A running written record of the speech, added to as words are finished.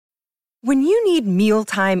When you need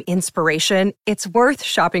mealtime inspiration, it's worth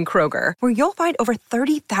shopping Kroger, where you'll find over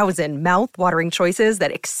 30,000 mouth-watering choices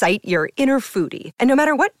that excite your inner foodie. And no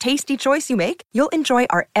matter what tasty choice you make, you'll enjoy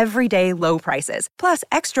our everyday low prices, plus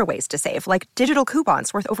extra ways to save, like digital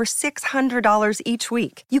coupons worth over $600 each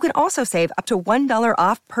week. You can also save up to $1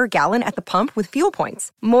 off per gallon at the pump with fuel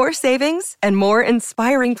points. More savings and more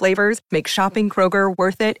inspiring flavors make shopping Kroger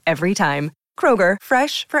worth it every time. Kroger,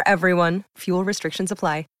 fresh for everyone. Fuel restrictions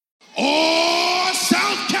apply. Oh,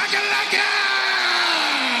 South Kakalaka!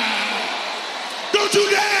 Don't you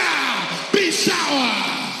dare be sour!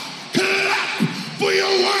 Clap for your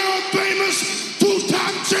world-famous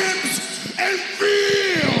two-time champs and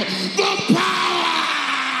feel the power!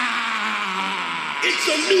 It's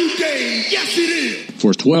a new day, yes it is!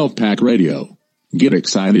 For 12-Pack Radio, get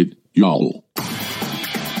excited, y'all.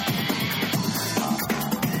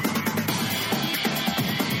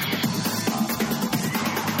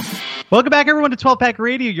 Welcome back, everyone, to 12-Pack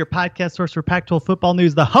Radio, your podcast source for Pac-12 football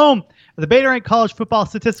news, the home of the Beta Rank College Football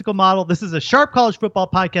Statistical Model. This is a sharp college football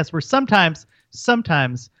podcast where sometimes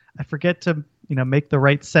I forget to, make the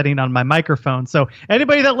right setting on my microphone. So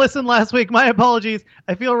anybody that listened last week, my apologies.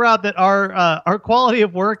 I feel, Rob, that our quality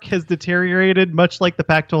of work has deteriorated, much like the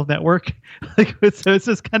Pac-12 network. So it's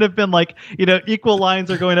just kind of been like, equal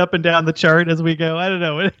lines are going up and down the chart as we go. I don't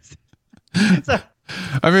know.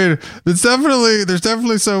 I mean, there's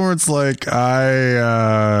definitely somewhere it's like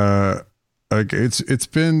there's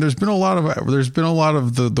been a lot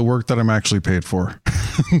of the work that I'm actually paid for.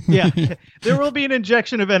 Yeah, there will be an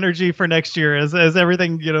injection of energy for next year as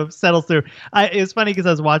everything settles through. It's funny because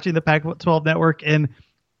I was watching the Pac-12 network, and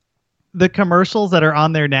the commercials that are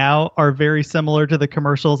on there now are very similar to the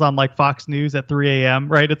commercials on like Fox News at 3 a.m.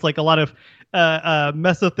 Right? It's like a lot of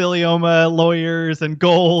mesothelioma lawyers and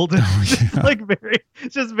gold.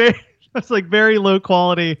 It's like very low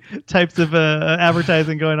quality types of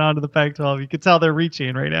advertising going on to the Pac-12. You can tell they're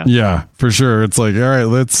reaching right now. Yeah, for sure. It's like, all right,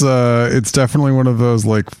 let's it's definitely one of those,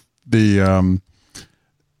 like the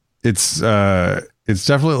it's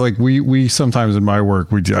definitely like we sometimes in my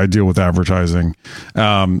work I deal with advertising,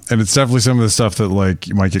 and it's definitely some of the stuff that like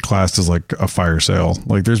you might get classed as like a fire sale.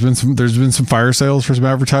 Like there's been some fire sales for some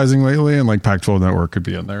advertising lately, and like Pac-12 network could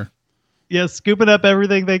be in there. Yeah, scooping up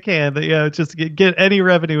everything they can. Just get any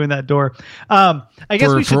revenue in that door. I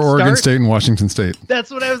guess we should for Oregon State and Washington State. That's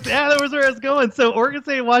what I was. Yeah, that was where I was going. So Oregon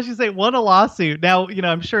State and Washington State won a lawsuit. Now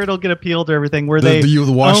I'm sure it'll get appealed or everything. Where the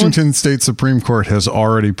Washington State Supreme Court has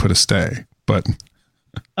already put a stay, but.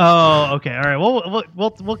 Oh, okay. All right. Well,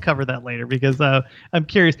 we'll cover that later because I'm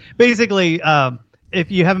curious. Basically,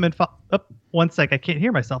 if you haven't been one sec, I can't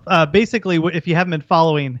hear myself. Basically, if you haven't been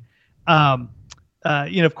following, of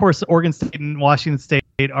course, Oregon State and Washington State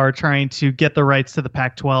are trying to get the rights to the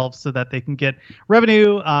Pac-12 so that they can get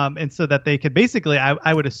revenue, and so that they could basically,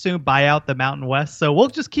 I would assume, buy out the Mountain West. So we'll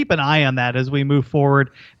just keep an eye on that as we move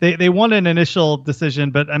forward. They won an initial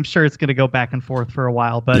decision, but I'm sure it's going to go back and forth for a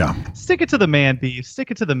while. But Stick it to the man, Beef.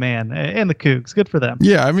 Stick it to the man and the Cougs. Good for them.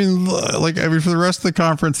 Yeah, for the rest of the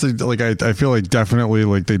conference, I feel like definitely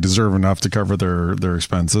like they deserve enough to cover their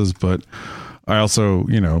expenses, but. I also,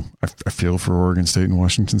 I feel for Oregon State and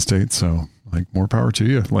Washington State, so like more power to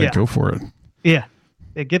you. Go for it. Yeah,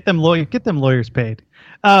 get them lawyers paid.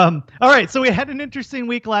 All right, so we had an interesting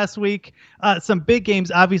week last week. Some big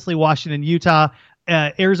games, obviously Washington, Utah,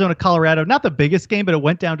 Arizona, Colorado. Not the biggest game, but it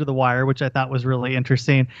went down to the wire, which I thought was really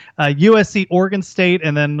interesting. USC, Oregon State,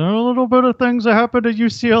 and then a little bit of things that happened at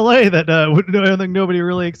UCLA that I think nobody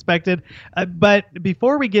really expected. But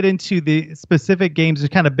before we get into the specific games, the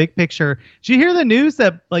kind of big picture, did you hear the news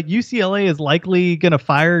that like UCLA is likely going to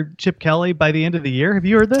fire Chip Kelly by the end of the year? Have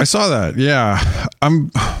you heard this? I saw that. Yeah,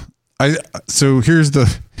 so here's the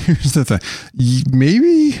thing.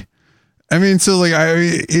 Maybe. I mean, so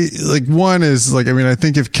one is I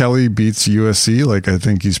think if Kelly beats USC, I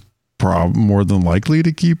think he's more than likely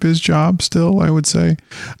to keep his job still, I would say.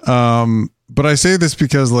 But I say this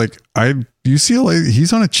because UCLA,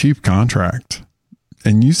 he's on a cheap contract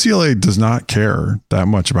and UCLA does not care that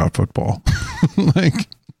much about football.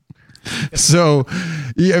 So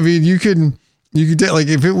yeah, I mean, you could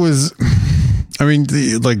if it was, I mean,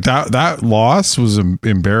 that loss was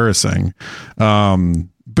embarrassing.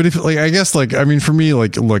 But if I guess for me,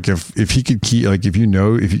 if he could keep,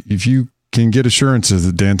 if you can get assurances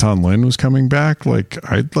that Danton Lynn was coming back,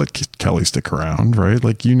 I'd let Kelly stick around, right?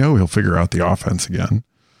 He'll figure out the offense again.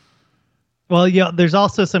 Well, yeah, there's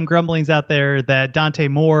also some grumblings out there that Dante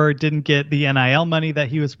Moore didn't get the NIL money that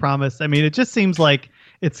he was promised. I mean, it just seems like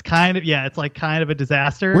it's kind of a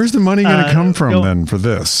disaster. Where's the money going to come from then for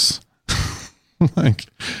this? Like,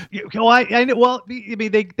 well, I know. Well, I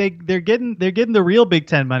mean, they're getting the real Big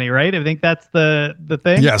Ten money, right? I think that's the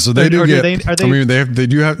thing. yeah, so they do get. I mean, they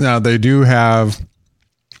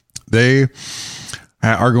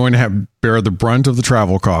are going to bear the brunt of the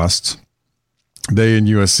travel costs. They and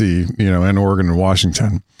USC, and Oregon and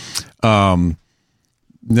Washington.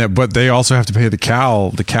 Yeah, but they also have to pay the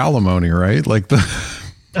calimony, right? Like the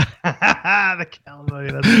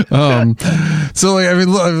calimony. So like, I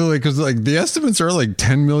mean, like, because like the estimates are like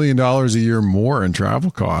 $10 million a year more in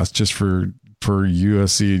travel costs just for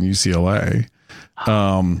USC and UCLA.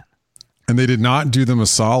 And they did not do them a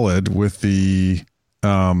solid with the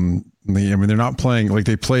I mean, they're not playing, like,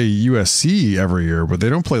 they play USC every year, but they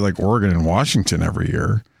don't play like Oregon and Washington every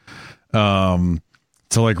year.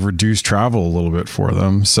 To like reduce travel a little bit for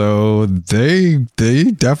them. So they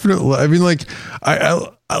definitely, I mean, like, I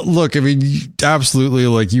look, I mean, absolutely,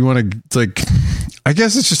 like, you want to, like, I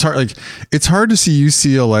guess it's just hard. Like, it's hard to see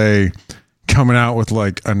UCLA coming out with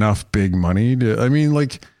like enough big money to, I mean,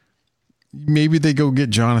 like, maybe they go get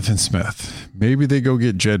Jonathan Smith. Maybe they go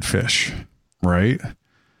get Jed Fish, right?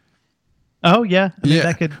 Oh yeah, I mean, yeah.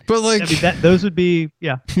 That could, but like, I mean, those would be,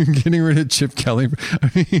 yeah. Getting rid of Chip Kelly. I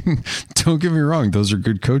mean, don't get me wrong; those are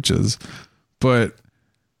good coaches, but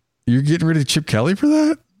you're getting rid of Chip Kelly for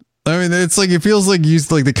that? I mean, it's like, it feels like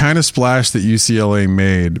like the kind of splash that UCLA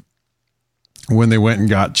made when they went and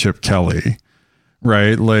got Chip Kelly,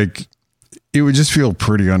 right? Like, it would just feel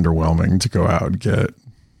pretty underwhelming to go out and get.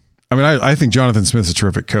 I mean, I think Jonathan Smith's a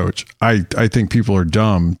terrific coach. I think people are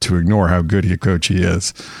dumb to ignore how good a coach he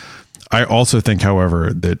is. I also think,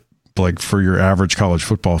 however, that like for your average college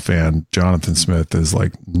football fan, Jonathan Smith is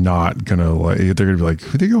like not gonna, like, they're gonna be like,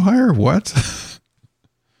 who they go hire? What?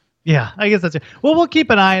 Yeah, I guess that's it. Well, we'll keep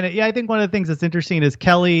an eye on it. Yeah, I think one of the things that's interesting is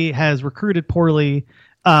Kelly has recruited poorly.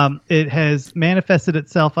 It has manifested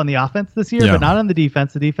itself on the offense this year, but not on the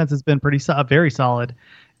defense. The defense has been very solid.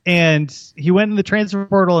 And he went in the transfer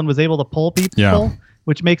portal and was able to pull people,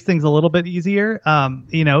 which makes things a little bit easier.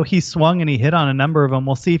 He swung and he hit on a number of them.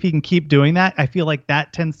 We'll see if he can keep doing that. I feel like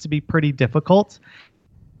that tends to be pretty difficult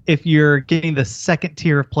if you're getting the second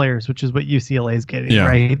tier of players, which is what UCLA is getting,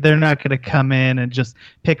 right? They're not going to come in and just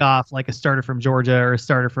pick off like a starter from Georgia or a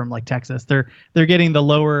starter from like Texas. They're getting the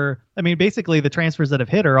lower. I mean, basically the transfers that have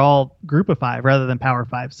hit are all Group of 5 rather than Power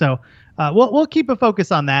 5. So we'll keep a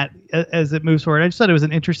focus on that as it moves forward. I just thought it was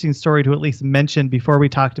an interesting story to at least mention before we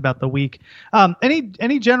talked about the week.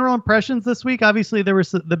 Any general impressions this week? Obviously, there were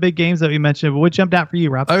the big games that we mentioned, but what jumped out for you,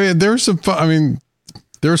 Rob? I mean, there were some fun. I mean,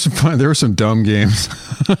 there were some fun. There were some dumb games.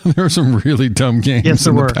 There were some really dumb games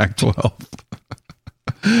in the Pac-12.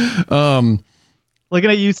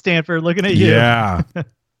 Looking at you, Stanford. Looking at you. Yeah.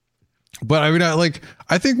 But I mean,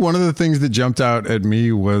 I think one of the things that jumped out at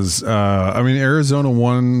me was, Arizona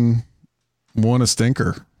won a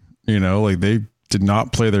stinker. Like, they did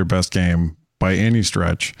not play their best game by any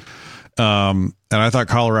stretch. And I thought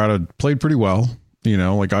Colorado played pretty well.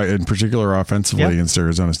 In particular offensively against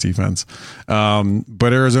Arizona's defense.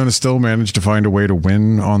 But Arizona still managed to find a way to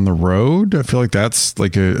win on the road. I feel like that's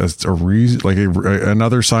like a reason, like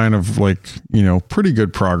another sign of like, pretty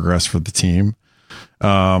good progress for the team.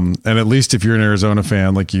 And at least if you're an Arizona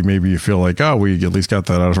fan, like you feel like, oh, we at least got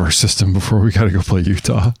that out of our system before we got to go play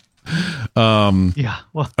Utah.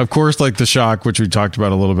 Well, of course, like the shock, which we talked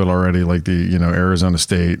about a little bit already, like the, Arizona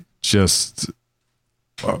State just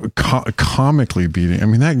comically beating. I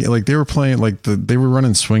mean, that, like, they were playing like they were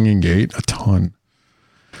running swinging gate a ton.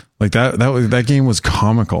 Like that game was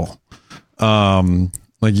comical.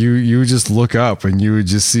 Like you would just look up and you would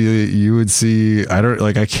see, I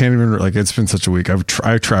can't even, like, it's been such a week.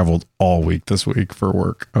 I traveled all week this week for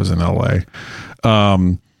work. I was in LA.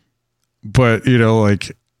 But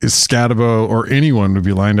like Scatabo or anyone would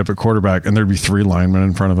be lined up at quarterback and there'd be 3 linemen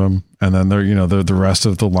in front of him. And then the rest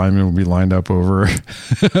of the linemen would be lined up over,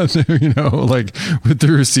 like with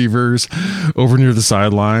the receivers over near the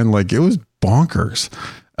sideline. Like, it was bonkers.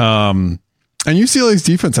 And UCLA's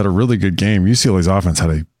defense had a really good game. UCLA's offense had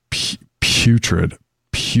a putrid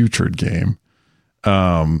game.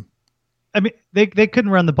 I mean, they couldn't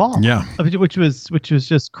run the ball. Yeah. Which was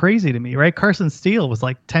just crazy to me, right? Carson Steele was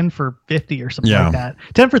like 10 for 50 or something like that.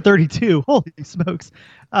 10 for 32. Holy smokes.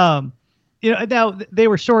 Now they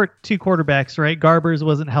were short 2 quarterbacks, right? Garbers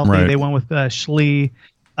wasn't healthy. Right. They went with Schlee.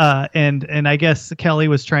 And I guess Kelly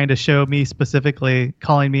was trying to show me specifically,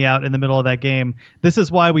 calling me out in the middle of that game. This is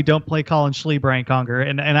why we don't play Colin Schlee, Brian Conger.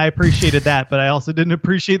 And I appreciated that, but I also didn't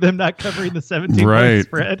appreciate them not covering the 17 point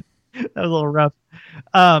spread. That was a little rough.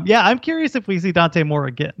 I'm curious if we see Dante Moore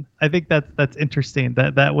again. I think that's interesting.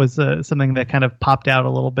 That was something that kind of popped out a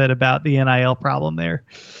little bit about the NIL problem there.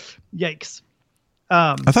 Yikes.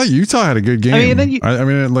 I thought Utah had a good game. I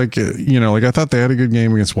thought they had a good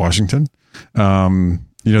game against Washington.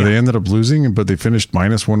 They ended up losing, but they finished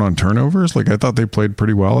 -1 on turnovers. Like, I thought they played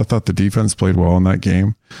pretty well. I thought the defense played well in that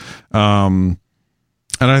game. And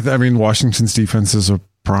Washington's defense is a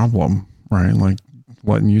problem, right? Like,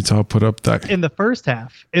 letting Utah put up that in the first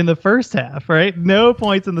half, right? No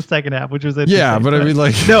points in the second half, which was interesting. Yeah, but I mean,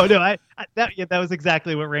 like, that was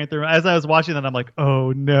exactly what ran through as I was watching that. I'm like,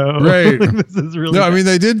 oh no, right? This is really no. bad. I mean,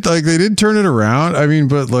 they did turn it around. I mean,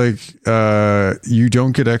 but like, you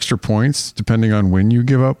don't get extra points depending on when you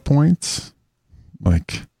give up points.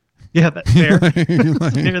 Like, yeah, that's fair.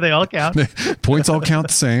 Here they all count. Points all count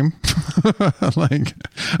the same.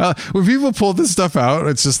 When people pull this stuff out,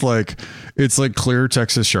 it's like clear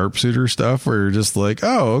Texas sharpshooter stuff where you're just like,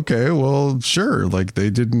 oh, okay, well, sure. Like, they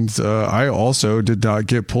didn't. I also did not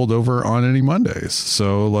get pulled over on any Mondays,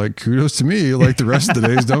 so like, kudos to me. Like, the rest of the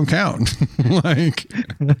days don't count.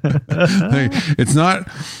 It's not.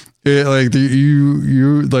 It's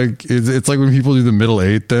like when people do the middle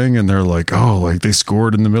eight thing and they're like, oh, like they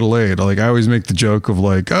scored in the middle eight. Like, I always make the joke of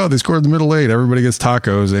like, oh, they scored in the middle eight. Everybody gets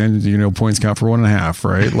tacos and, points count for 1.5,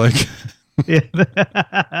 right? Like,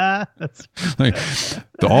 that's like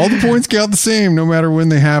all the points count the same no matter when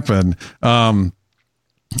they happen. I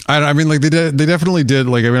mean, like they definitely did.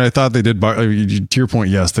 Like, I mean, I thought they did. To your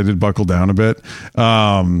point, yes, they did buckle down a bit.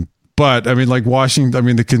 But I mean, like Washington, I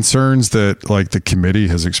mean, the concerns that like the committee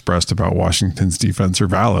has expressed about Washington's defense are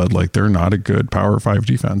valid. Like, they're not a good Power 5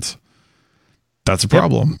 defense. That's a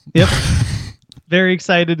problem. Yep. Very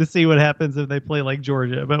excited to see what happens if they play like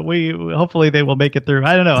Georgia, but hopefully they will make it through.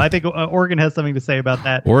 I don't know. I think Oregon has something to say about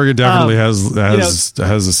that. Oregon definitely has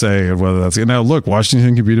a say of whether that's now. Look,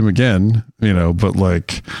 Washington can beat them again, but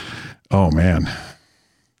like, oh man.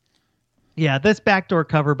 Yeah, this backdoor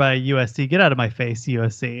cover by USC. Get out of my face,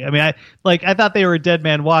 USC. I mean, I thought they were a dead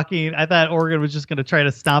man walking. I thought Oregon was just going to try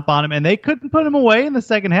to stomp on them, and they couldn't put them away in the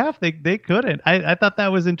second half. They couldn't. I thought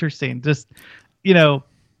that was interesting. Just,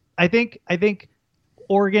 I think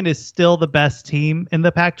Oregon is still the best team in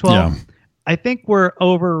the Pac-12. Yeah. I think we're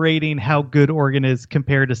overrating how good Oregon is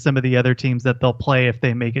compared to some of the other teams that they'll play if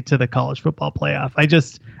they make it to the college football playoff. I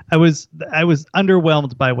was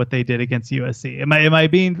underwhelmed by what they did against USC. Am I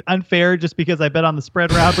being unfair just because I bet on the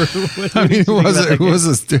spread, Rob? I mean,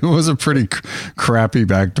 it was a pretty crappy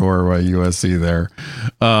backdoor by USC there.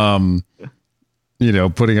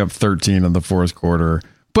 Putting up 13 in the fourth quarter.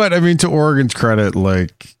 But I mean, to Oregon's credit,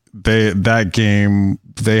 like they had that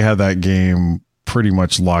game pretty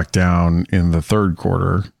much locked down in the third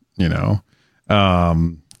quarter, and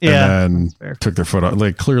then took their foot off,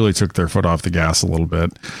 like clearly took their foot off the gas a little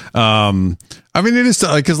bit. I mean, it is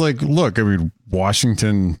like, cause like, look, I mean,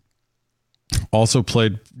 Washington also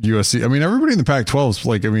played USC. I mean, everybody in the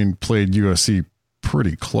Pac-12 played USC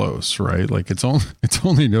pretty close, right? Like it's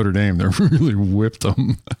only Notre Dame that really whipped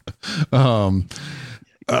them. A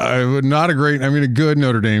good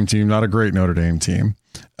Notre Dame team, not a great Notre Dame team.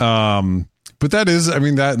 But that is, I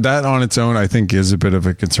mean, that on its own, I think is a bit of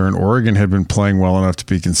a concern. Oregon had been playing well enough to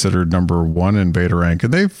be considered number one in beta rank,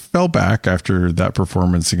 and they fell back after that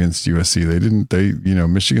performance against USC.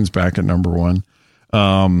 Michigan's back at number one.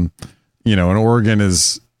 And Oregon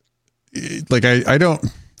is like, I don't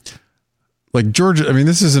like Georgia. I mean,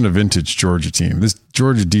 this isn't a vintage Georgia team. This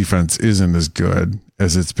Georgia defense isn't as good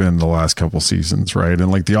as it's been the last couple seasons. Right.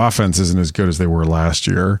 And like the offense isn't as good as they were last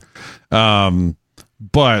year.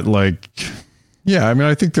 But like, yeah, I mean,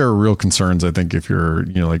 I think there are real concerns. I think if you're,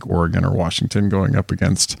 like Oregon or Washington going up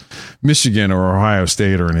against Michigan or Ohio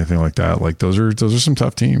State or anything like that, like those are some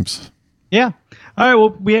tough teams. Yeah. All right.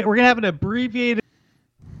 Well, we're going to have an abbreviated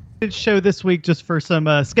show this week just for some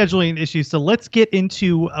scheduling issues. So let's get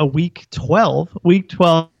into a week 12. Week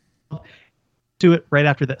 12. Do it right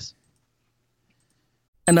after this.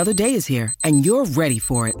 Another day is here and you're ready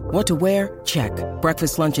for it. What to wear? Check.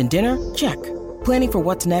 Breakfast, lunch, and dinner? Check. Planning for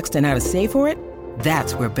what's next and how to save for it?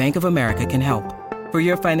 That's where Bank of America can help. For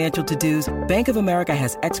your financial to-dos, Bank of America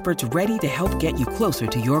has experts ready to help get you closer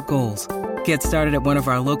to your goals. Get started at one of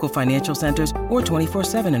our local financial centers or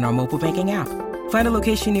 24/7 in our mobile banking app. Find a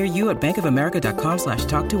location near you at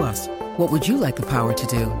bankofamerica.com/talktous. What would you like the power to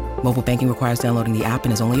do? Mobile banking requires downloading the app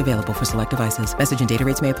and is only available for select devices. Message and data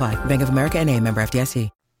rates may apply. Bank of America N.A., member FDIC.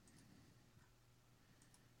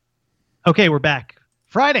 Okay, we're back.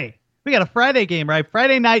 Friday. We got a Friday game, right?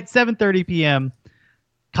 Friday night, 7:30 p.m.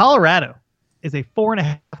 Colorado is a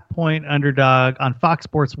 4.5-point underdog on Fox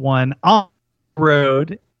Sports 1 on the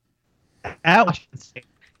road at Washington State.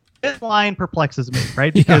 this line perplexes me,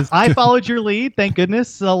 right? Because I followed your lead, thank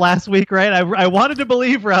goodness, last week, right? I wanted to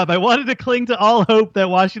believe, Rob. I wanted to cling to all hope that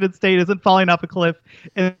Washington State isn't falling off a cliff.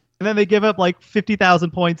 And then they give up like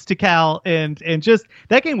 50,000 points to Cal, and just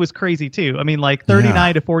that game was crazy too. I mean, like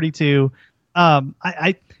 39-42.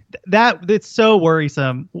 It's so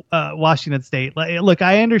worrisome. Washington State. Look,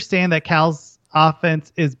 I understand that Cal's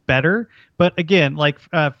offense is better, but again, like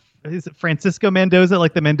is it Francisco Mendoza,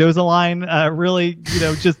 like the Mendoza line, really,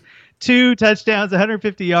 just 2 touchdowns,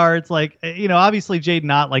 150 yards. Like, obviously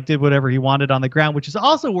Jaden Ott like did whatever he wanted on the ground, which is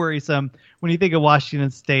also worrisome when you think of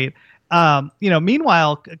Washington State.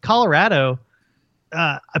 Meanwhile, Colorado,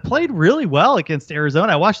 I played really well against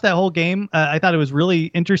Arizona. I watched that whole game. I thought it was really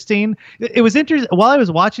interesting. It was interesting. While I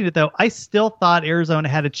was watching it, though, I still thought Arizona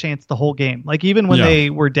had a chance the whole game. Like, even when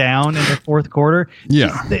they were down in the fourth quarter,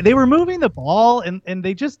 they were moving the ball, and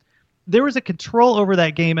they just, there was a control over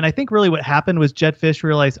that game. And I think really what happened was Jedd Fisch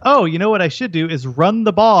realized, oh, you know what I should do is run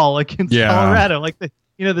the ball against Colorado. Like,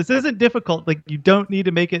 this isn't difficult. Like, you don't need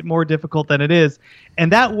to make it more difficult than it is.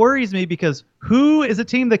 And that worries me, because who is a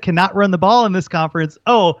team that cannot run the ball in this conference?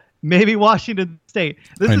 Oh, maybe Washington State.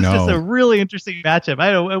 This is just a really interesting matchup.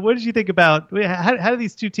 I don't know. What did you think about how do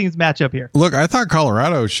these two teams match up here? Look, I thought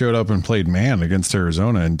Colorado showed up and played man against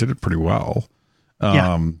Arizona and did it pretty well.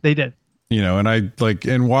 They did. And I like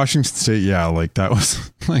in Washington State. Yeah. Like that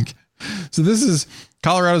was like, so this is,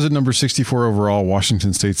 Colorado's at number 64 overall.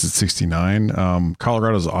 Washington State's at 69.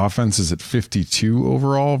 Colorado's offense is at 52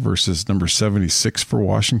 overall versus number 76 for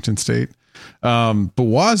Washington State. But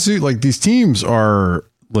Wazoo, like these teams are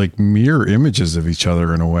like mirror images of each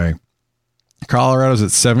other in a way. Colorado's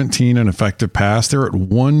at 17 in effective pass. They're at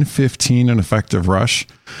 115 in effective rush.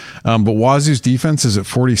 But Wazoo's defense is at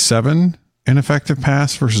 47 in effective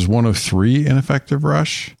pass versus 103 in effective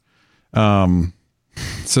rush.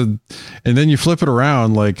 So, and then you flip it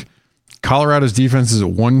around, like Colorado's defense is at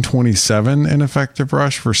 127 in effective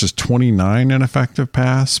rush versus 29 in effective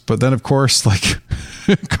pass. But then of course, like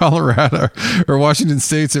Colorado or Washington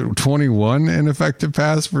State's at 21 in effective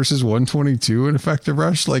pass versus 122 in effective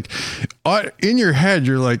rush. Like in your head,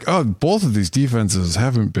 you're like, oh, both of these defenses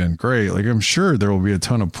haven't been great. Like, I'm sure there will be a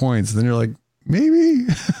ton of points. And then you're like, maybe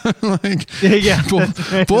like,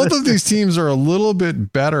 both of these teams are a little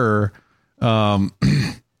bit better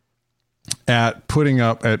at putting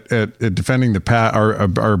up at defending the pass,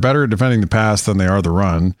 are better at defending the pass than they are the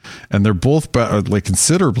run, and they're both like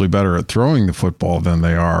considerably better at throwing the football than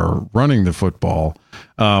they are running the football.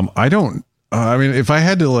 I mean, if I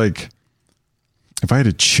had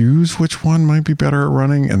to choose which one might be better at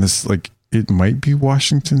running, and this, like, it might be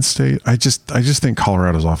Washington State. I just think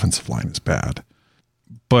Colorado's offensive line is bad,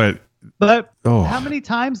 but how many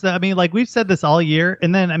times, I mean, like we've said this all year,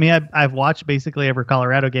 and then, I mean, I've watched basically every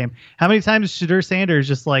Colorado game. How many times Shadur Sanders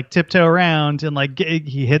just like tiptoe around and like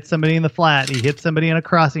he hits somebody in the flat, he hits somebody in a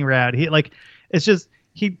crossing route.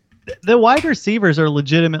 The wide receivers are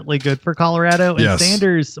legitimately good for Colorado, and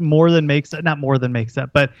Sanders not more than makes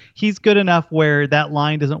up, but he's good enough where that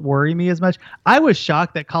line doesn't worry me as much. I was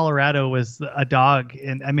shocked that Colorado was a dog,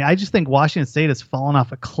 and I mean, I just think Washington State has fallen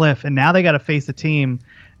off a cliff, and now they got to face a team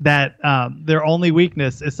that their only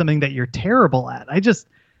weakness is something that you're terrible at.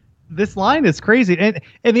 This line is crazy. And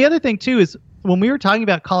the other thing too is when we were talking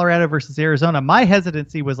about Colorado versus Arizona, my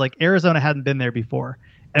hesitancy was like Arizona hadn't been there before.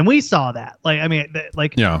 And we saw that. Like, I mean,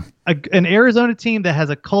 an Arizona team that has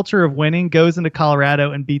a culture of winning goes into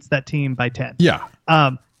Colorado and beats that team by 10. Yeah.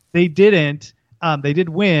 They didn't. They did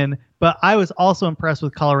win, but I was also impressed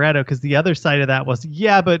with Colorado because the other side of that was,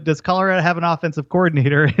 but does Colorado have an offensive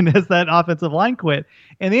coordinator, and has that offensive line quit?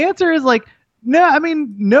 And the answer is like, no, I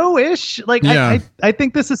mean, no-ish. Like, I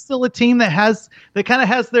think this is still a team that kind of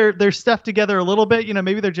has their stuff together a little bit.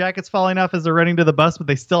 Maybe their jacket's falling off as they're running to the bus, but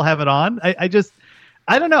they still have it on.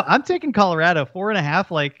 I don't know. I'm taking Colorado 4.5.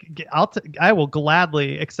 Like, I will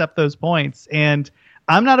gladly accept those points, and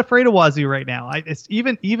I'm not afraid of Wazoo right now. It's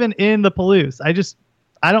even in the Palouse.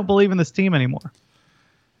 I don't believe in this team anymore.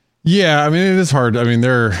 Yeah, I mean, it is hard. I mean,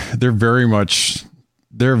 they're very,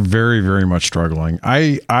 very much struggling.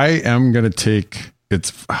 I am going to take,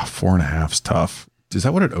 it's 4.5's tough. Is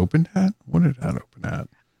that what it opened at? What did that open at?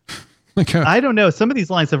 Like, I don't know. Some of these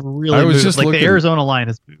lines have really moved. Just like the Arizona line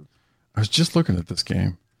has moved. I was just looking at this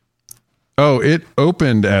game. Oh, it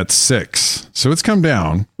opened at 6. So it's come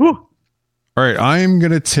down. Woo. All right. I am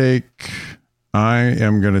going to take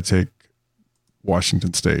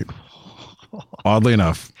Washington State. Oddly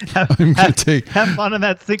enough. Have fun on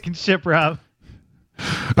that sinking ship, Rob.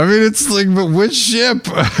 I mean, it's like, but which ship?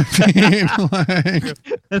 I mean, like,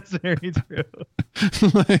 that's very true.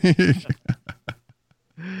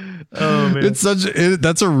 Oh man,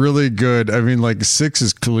 that's a really good. I mean, like 6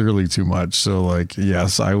 is clearly too much. So like,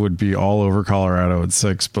 yes, I would be all over Colorado at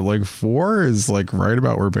 6, but like 4 is like right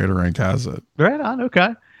about where Beta Rank has it. Right on.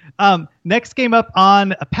 Okay. Next game up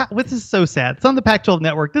on this is so sad. It's on the Pac-12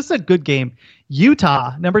 network. This is a good game.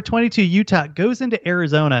 Utah, number 22, Utah goes into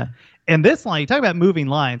Arizona. And this line, you talk about moving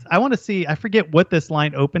lines. I want to see, I forget what this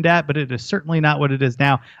line opened at, but it is certainly not what it is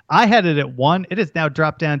now. I had it at 1. It has now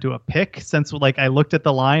dropped down to a pick since like I looked at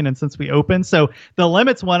the line and since we opened. So the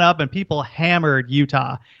limits went up and people hammered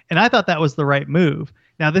Utah. And I thought that was the right move.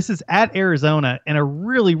 Now this is at Arizona and a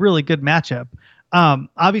really, really good matchup.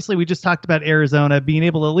 Obviously we just talked about Arizona being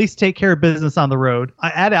able to at least take care of business on the road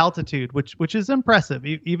at altitude, which is impressive,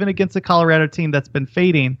 even against a Colorado team that's been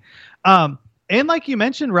fading. And like you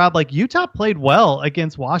mentioned, Rob, like Utah played well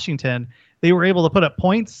against Washington. They were able to put up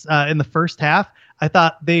points in the first half. I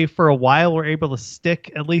thought they, for a while, were able to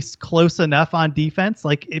stick at least close enough on defense.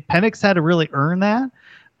 Like Penix had to really earn that.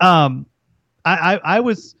 I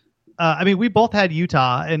mean, we both had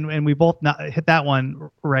Utah and we both not hit that one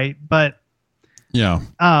right. But yeah,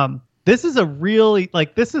 this is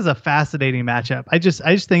this is a fascinating matchup. I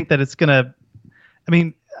just think that it's gonna. I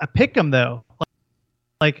mean, a pick 'em though,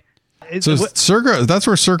 like. Circa, that's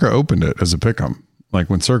where Circa opened it as a pick'em. Like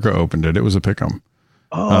when Circa opened it, it was a pick'em.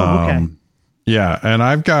 Oh, okay. Yeah, and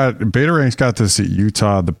I've got Beta Rank's got this at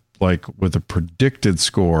Utah, with a predicted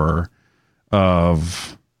score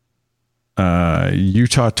of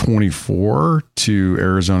Utah 24 to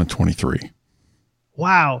Arizona 23.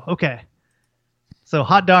 Wow. Okay. So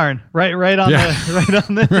hot darn, right on the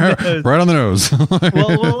nose. Right on the nose.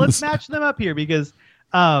 well, let's match them up here because.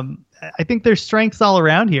 I think there's strengths all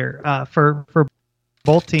around here for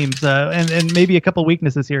both teams and maybe a couple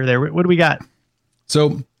weaknesses here or there. What do we got?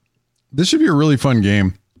 So this should be a really fun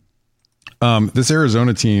game. This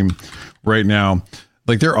Arizona team right now,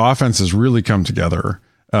 like their offense has really come together.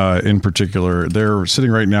 In particular, they're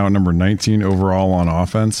sitting right now at number 19 overall on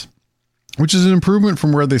offense, which is an improvement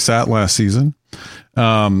from where they sat last season.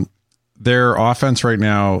 Their offense right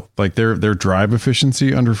now, like their drive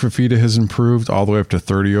efficiency under Fafita has improved all the way up to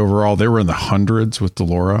 30 overall. They were in the hundreds with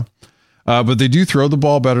Delora. But they do throw the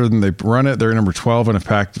ball better than they run it. They're number 12 in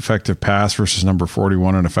effective pass versus number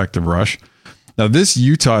 41 in effective rush. Now this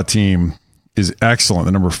Utah team is excellent.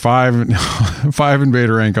 The number 5 in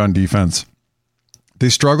Beta Rank on defense. They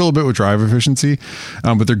struggle a bit with drive efficiency,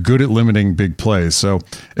 but they're good at limiting big plays. So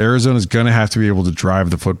Arizona's going to have to be able to drive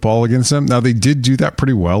the football against them. Now they did do that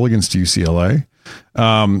pretty well against UCLA.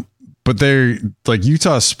 But they like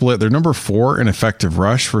Utah split. They're number 4 in effective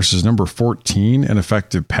rush versus number 14 in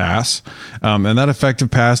effective pass. And that effective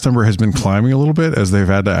pass number has been climbing a little bit as they've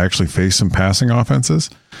had to actually face some passing offenses.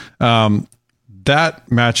 That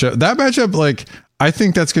matchup, like I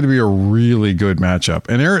think that's going to be a really good matchup.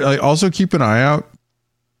 And also keep an eye out.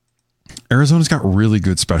 Arizona's got really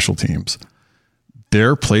good special teams.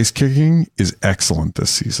 Their place kicking is excellent this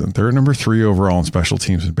season. They're at number 3 overall in special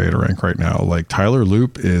teams in Beta Rank right now. Like Tyler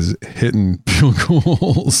Loop is hitting field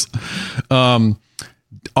goals.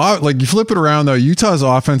 Like you flip it around though, Utah's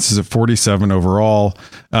offense is at 47 overall.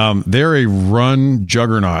 They're a run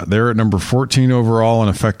juggernaut. They're at number 14 overall in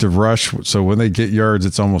effective rush. So when they get yards,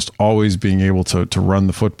 it's almost always being able to run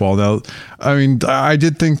the football. Now, I mean, I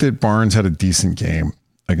did think that Barnes had a decent game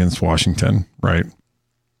against Washington, right?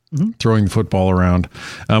 Mm-hmm. Throwing the football around.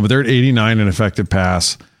 But they're at 89 in effective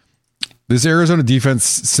pass. This Arizona defense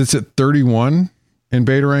sits at 31 in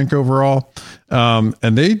Beta Rank overall.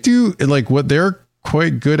 And they do like what they're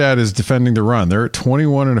quite good at is defending the run. They're at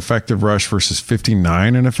 21 in effective rush versus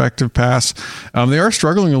 59 in effective pass. They are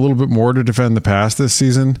struggling a little bit more to defend the pass this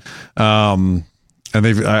season. And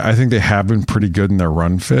I think they have been pretty good in their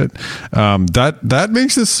run fit. That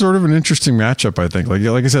makes this sort of an interesting matchup. I think,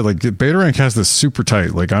 like I said, like Beta Rank has this super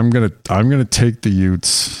tight. Like I'm gonna take the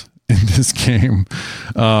Utes in this game.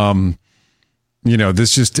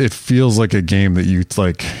 It feels like a game that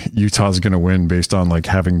Utah's going to win based on like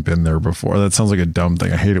having been there before. That sounds like a dumb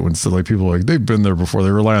thing. I hate it when like people are like they've been there before.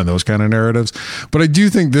 They rely on those kind of narratives. But I do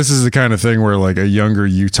think this is the kind of thing where like a younger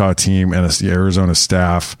Utah team and the Arizona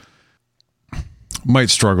staff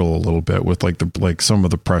might struggle a little bit with like some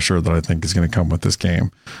of the pressure that I think is going to come with this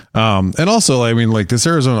game. And also, I mean, like this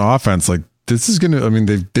Arizona offense, like this is going to, I mean,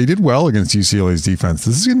 they did well against UCLA's defense.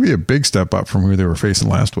 This is going to be a big step up from who they were facing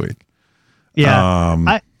last week.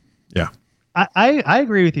 Yeah. I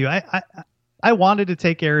agree with you. I wanted to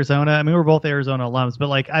take Arizona. I mean, we're both Arizona alums, but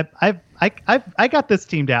like I got this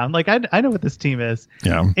team down. Like I know what this team is.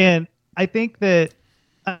 Yeah. And I think that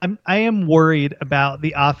I am worried about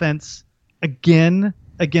the offense again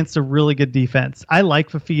against a really good defense. I like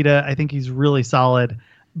Fafita. I think he's really solid.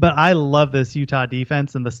 But I love this Utah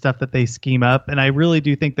defense and the stuff that they scheme up. And I really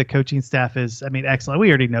do think the coaching staff is, excellent. We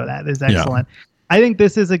already know that is excellent. Yeah. I think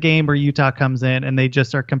this is a game where Utah comes in and they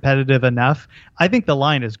just are competitive enough. I think the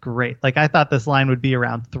line is great. Like, I thought this line would be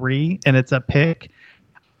around 3 and it's a pick.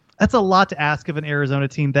 That's a lot to ask of an Arizona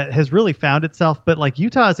team that has really found itself. But like,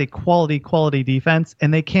 Utah is a quality defense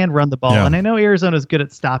and they can run the ball. Yeah. And I know Arizona is good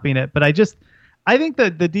at stopping it, but I think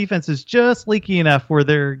that the defense is just leaky enough where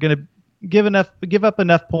they're going to give up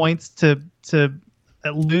enough points to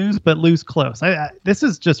lose close. This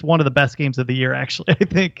is just one of the best games of the year, actually. I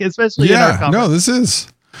think, especially in our conference. No, this is.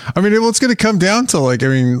 I mean, it's going to come down to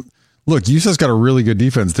look, Utah's got a really good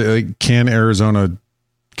defense. Can Arizona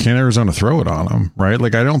throw it on them, right?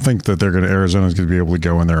 Like, I don't think that Arizona's going to be able to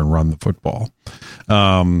go in there and run the football.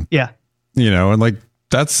 And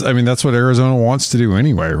that's what Arizona wants to do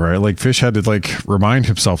anyway, right? Like, Fish had to remind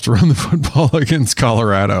himself to run the football against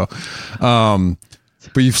Colorado.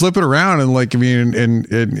 But you flip it around and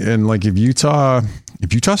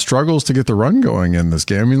if Utah struggles to get the run going in this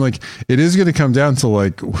game, it is going to come down to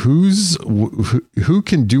who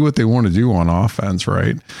can do what they want to do on offense,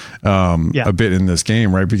 right? A bit in this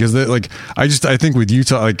game, right? Because I think with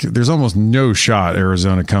Utah, there's almost no shot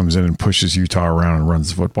Arizona comes in and pushes Utah around and runs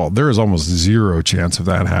the football. There is almost zero chance of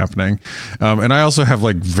that happening. And I also have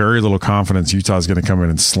very little confidence Utah is going to come in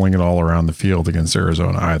and sling it all around the field against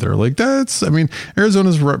Arizona either.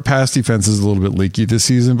 Arizona's pass defense is a little bit leaky this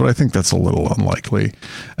season, but I think that's a little unlikely.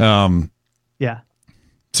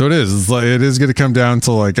 So it is. It is going to come down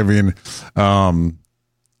to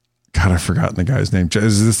God, I've forgotten the guy's name.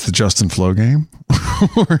 Is this the Justin Flo game,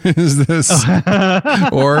 or is this,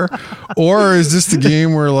 or is this the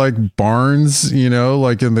game where Barnes,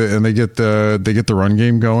 and they get the run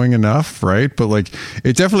game going enough, right? But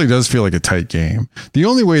it definitely does feel like a tight game. The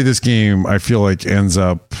only way this game I feel ends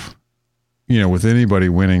up, with anybody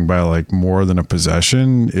winning by more than a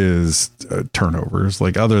possession is turnovers.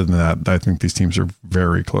 Other than that, I think these teams are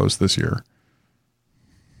very close this year.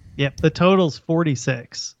 Yep. The total's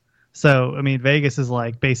 46. So, Vegas is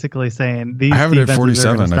basically saying these. I have it at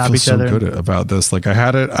 47. I feel so good about this. I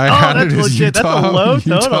had it as Utah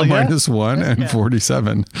 -1 and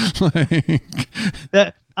 47.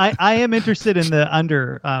 That I am interested in the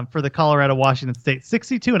under for the Colorado Washington State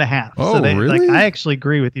 62.5. Oh, so really? I actually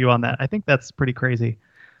agree with you on that. I think that's pretty crazy.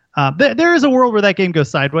 There is a world where that game goes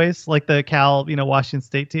sideways, like the Cal, Washington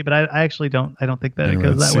State team, but I actually don't. I don't think that it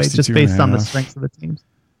goes that way, just based on the strengths of the teams.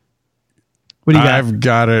 What do you got?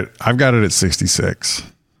 I've got it at 66.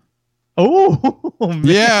 Oh, man.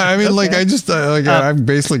 Yeah. Okay. I've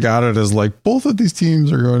basically got it as both of these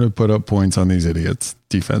teams are going to put up points on these idiots'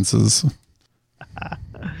 defenses.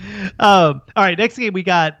 All right. Next game, we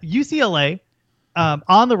got UCLA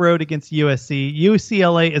on the road against USC.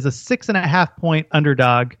 UCLA is a 6.5 point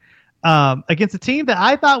underdog against a team that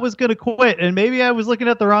I thought was going to quit. And maybe I was looking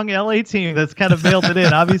at the wrong LA team that's kind of mailed it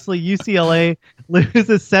in. Obviously, UCLA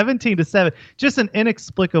loses 17-7. Just an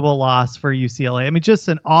inexplicable loss for UCLA. Just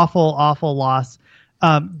an awful loss.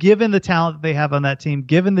 Given the talent that they have on that team,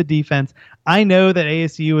 given the defense. I know that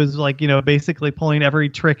ASU is basically pulling every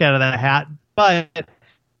trick out of that hat, but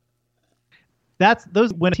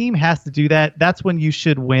when a team has to do that, that's when you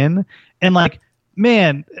should win. And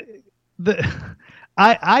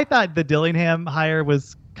I thought the Dillingham hire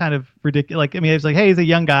was kind of ridiculous. It's hey, he's a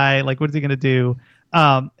young guy. What is he going to do?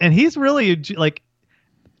 And he's really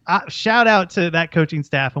shout out to that coaching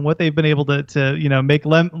staff and what they've been able to make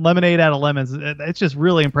lemonade out of lemons. It's just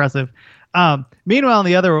really impressive. Meanwhile, on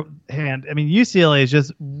the other hand, UCLA is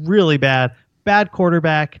just really bad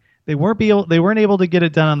quarterback. They weren't able to get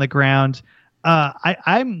it done on the ground.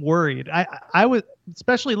 I'm worried. I was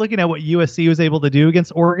especially looking at what USC was able to do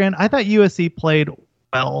against Oregon. I thought USC played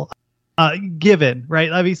well, given,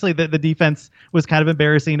 right? Obviously, the defense was kind of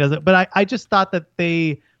embarrassing, but I just thought that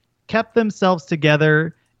they kept themselves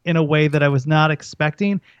together in a way that I was not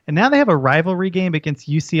expecting. And now they have a rivalry game against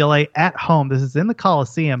UCLA at home. This is in the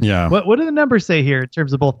Coliseum. Yeah. What do the numbers say here in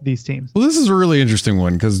terms of both of these teams? Well, this is a really interesting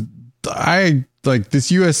one because I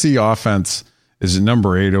this USC offense is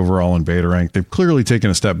number 8 overall in beta rank. They've clearly taken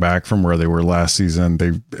a step back from where they were last season.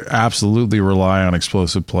 They absolutely rely on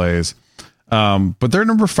explosive plays. But they're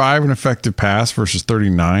number 5 in effective pass versus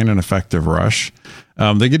 39 in effective rush.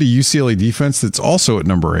 They get a UCLA defense that's also at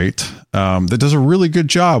number 8 that does a really good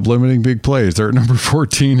job limiting big plays. They're at number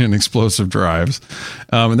 14 in explosive drives.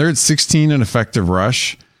 And they're at 16 in effective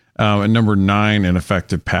rush and number 9 in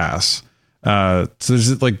effective pass. So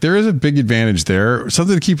there is a big advantage there.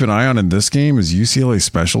 Something to keep an eye on in this game is UCLA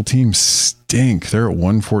special teams stink. They're at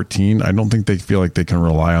 114. I don't think they feel like they can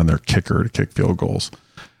rely on their kicker to kick field goals.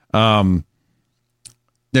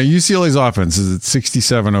 Now, UCLA's offense is at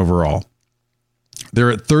 67 overall.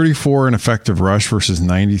 They're at 34 in effective rush versus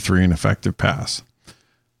 93 in effective pass.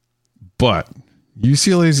 But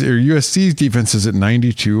UCLA's or USC's defense is at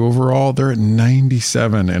 92 overall. They're at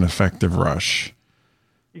 97 in effective rush.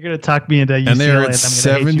 You're going to talk me into UCLA. And they're at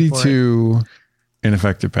 72 in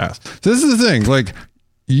effective pass. So this is the thing.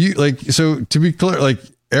 So to be clear,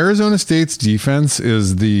 Arizona State's defense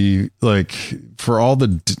is for all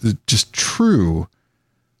the just true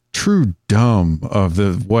dumb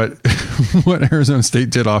of what Arizona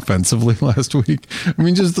State did offensively last week. I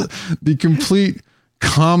mean, just the complete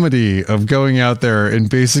comedy of going out there and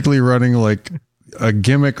basically running a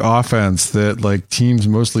gimmick offense that teams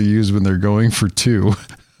mostly use when they're going for two.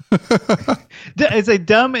 It's a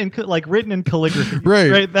dumb and written in calligraphy,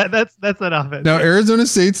 right? That's that offense. Now, Arizona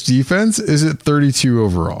State's defense is at 32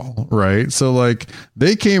 overall, right? So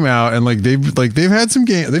they came out and they've had some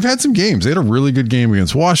games. They've had some games. They had a really good game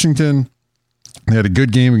against Washington. They had a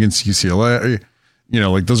good game against UCLA.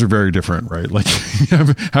 Those are very different, right?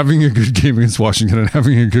 Having a good game against Washington and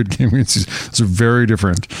having a good game against those are very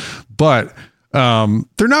different. But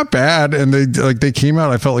they're not bad, and they came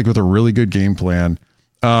out. I felt with a really good game plan.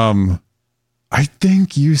 I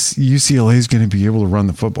think UCLA is going to be able to run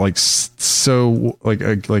the football. I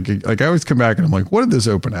always come back and I'm like, what did this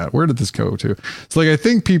open at? Where did this go to? So I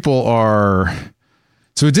think people are,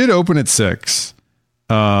 so it did open at 6.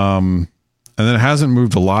 And then it hasn't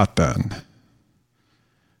moved a lot then.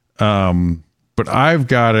 But I've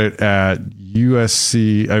got it at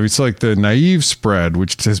USC. I mean, it's the naive spread,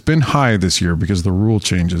 which has been high this year because the rule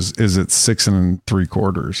changes, is at 6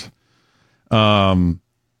 3/4.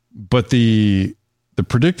 But the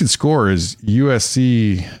predicted score is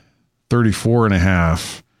USC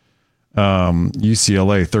 34.5,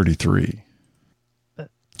 UCLA 33.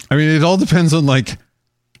 I mean, it all depends on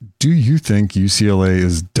do you think UCLA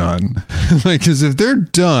is done? Because if they're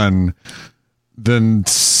done, then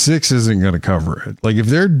 6 isn't going to cover it. If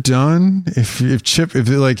they're done, if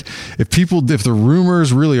the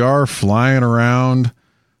rumors really are flying around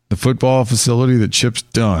the football facility that Chip's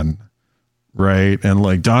done, right?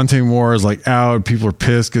 And Dante Moore is out. People are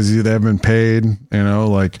pissed because they haven't been paid.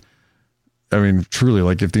 I mean, truly,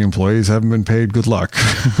 if the employees haven't been paid, good luck.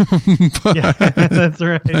 Yeah, that's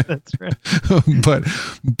right. That's right.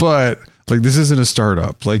 But this isn't a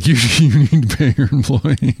startup. You need to pay your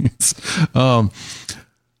employees.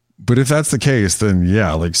 But if that's the case, then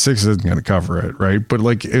yeah, 6 isn't going to cover it, right? But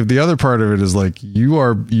if the other part of it is you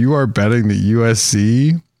are betting that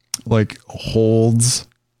USC holds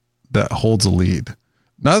a lead.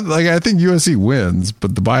 Not I think USC wins,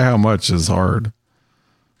 but the by how much is hard.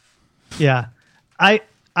 Yeah. I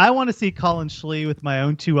want to see Colin Schley with my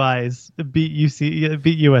own 2 eyes beat USC.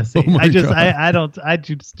 Oh I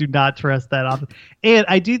just do not trust that offense. And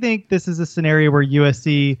I do think this is a scenario where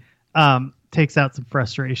USC takes out some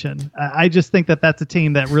frustration. I just think that's a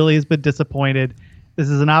team that really has been disappointed. This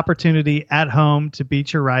is an opportunity at home to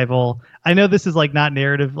beat your rival. I know this is not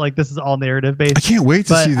narrative, this is all narrative based. I can't wait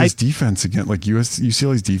to see this defense again,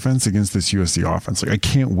 UCLA's defense against this USC offense. I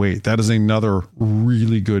can't wait. That is another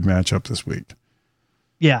really good matchup this week.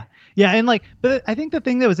 Yeah. Yeah. And but I think the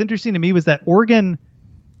thing that was interesting to me was that Oregon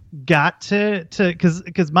got to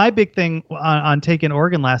because my big thing on taking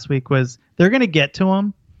Oregon last week was they're going to get to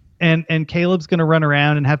them. And Caleb's going to run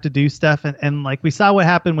around and have to do stuff. And we saw what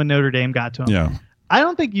happened when Notre Dame got to him. Yeah. I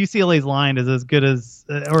don't think UCLA's line is as good as,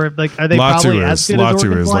 are they probably as good as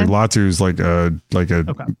Oregon's line? Latu's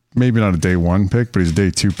okay. Maybe not a day 1 pick, but he's a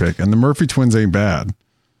day 2 pick. And the Murphy twins ain't bad.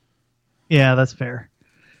 Yeah, that's fair.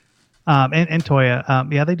 And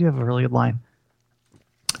Toya, they do have a really good line.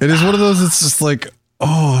 It is one of those. It's just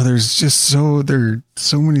there's just there are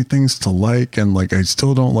so many things to like, and I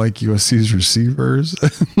still don't like USC's receivers.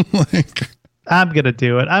 I'm gonna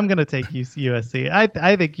do it. I'm gonna take USC. I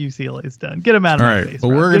think UCLA is done. Get them out of my face.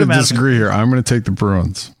 Well, we're gonna disagree here. I'm gonna take the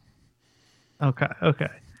Bruins. Okay.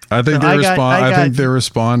 I think they respond. I think they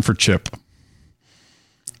respond for Chip.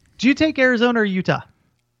 Do you take Arizona or Utah?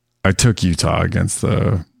 I took Utah against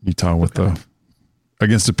the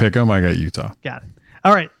pick'em. I got Utah. Got it.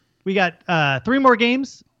 All right. We got 3 more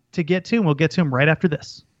games to get to, and we'll get to them right after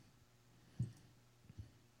this.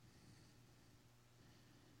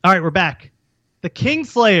 All right, we're back. The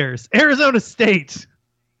Kingslayers, Arizona State,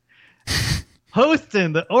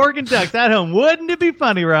 hosting the Oregon Ducks at home. Wouldn't it be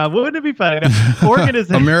funny, Rob? Wouldn't it be funny? No, Oregon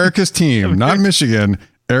is America's team, not Michigan.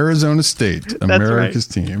 Arizona State, America's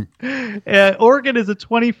team. Oregon is a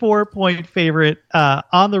 24-point favorite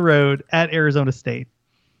on the road at Arizona State.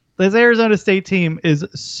 This Arizona State team is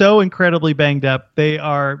so incredibly banged up. They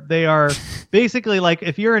are basically like,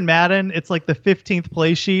 if you're in Madden, it's like the 15th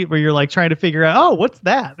play sheet where you're like trying to figure out, oh, what's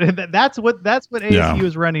that? That's what ASU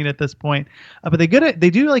is running at this point. But they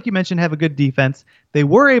do, like you mentioned, have a good defense. They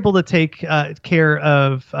were able to take care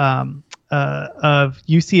of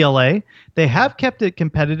UCLA. They have kept it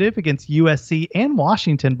competitive against USC and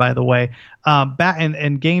Washington, by the way,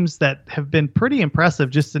 and games that have been pretty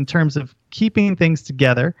impressive just in terms of keeping things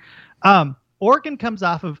together. Oregon comes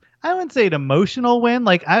off of, I wouldn't say an emotional win,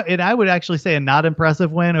 I would actually say a not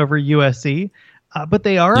impressive win over USC, but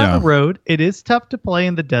they are on the road. It is tough to play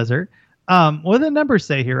in the desert. What do the numbers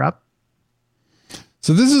say here, Rob?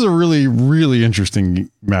 So this is a really, really interesting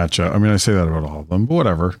matchup. I mean, I say that about all of them, but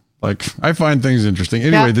whatever. Like, I find things interesting.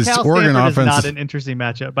 Anyway, this Cal Oregon Stanford offense is not an interesting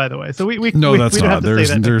matchup, by the way. So we that's we not.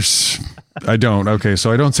 There's I don't. Okay,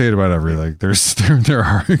 so I don't say it about everything. There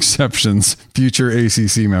are exceptions. Future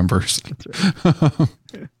ACC members. That's right.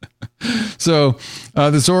 So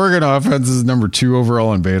this Oregon offense is number 2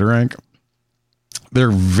 overall in beta rank.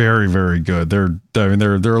 They're very, very good. They're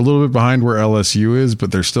a little bit behind where LSU is,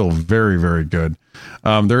 but they're still very, very good.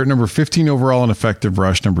 They're at number 15 overall in effective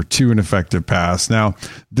rush, number 2 in effective pass. Now,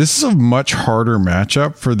 this is a much harder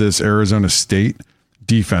matchup for this Arizona State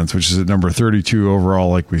defense, which is at number 32 overall,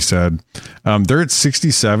 like we said. They're at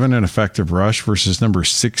 67 in effective rush versus number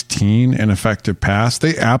 16 in effective pass.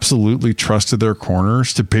 They absolutely trusted their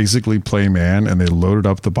corners to basically play man, and they loaded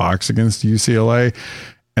up the box against UCLA,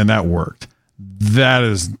 and that worked. That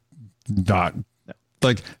is not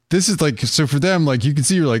like, this is like, so for them, like, you can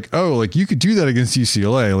see, you're like, oh, like, you could do that against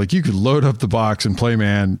UCLA. Like, you could load up the box and play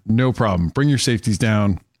man, no problem. Bring your safeties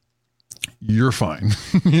down. You're fine.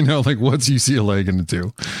 Like, what's UCLA going to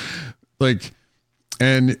do? Like,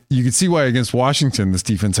 and you can see why against Washington, this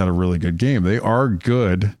defense had a really good game. They are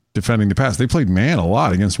good defending the pass. They played man a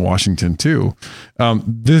lot against Washington too.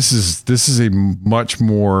 This is a much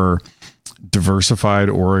more diversified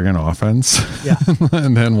Oregon offense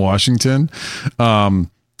and then Washington.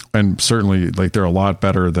 And certainly, like, they're a lot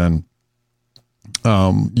better than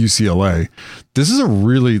UCLA. This is a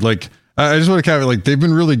really, like, I just want to caveat, like, they've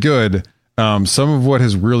been really good. Some of what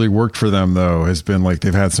has really worked for them, though, has been like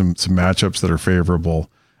they've had some matchups that are favorable.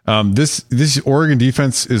 This Oregon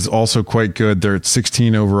defense is also quite good. They're at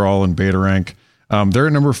 16 overall in beta rank. They're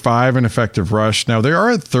at number 5 in effective rush. Now, they are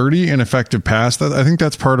at 30 in effective pass. I think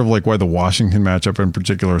that's part of like why the Washington matchup in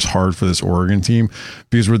particular is hard for this Oregon team,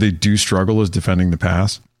 because where they do struggle is defending the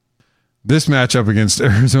pass. This matchup against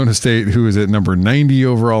Arizona State, who is at number 90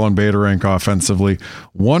 overall in beta rank offensively,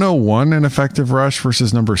 101 in effective rush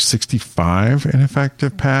versus number 65 in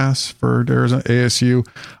effective pass for Arizona ASU.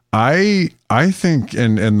 I think,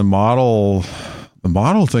 and the model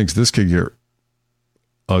thinks this could get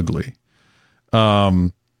ugly.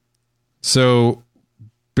 So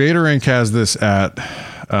beta rank has this at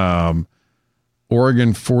Oregon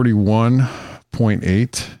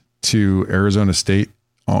 41.8 to Arizona State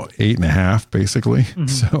 8.5, basically. Mm-hmm.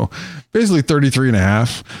 So basically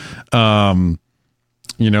 33.5,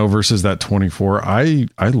 versus that 24. I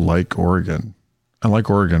like Oregon. I like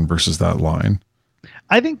Oregon versus that line.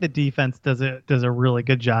 I think the defense does a really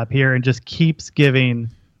good job here and just keeps giving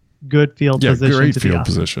good field position. Great to field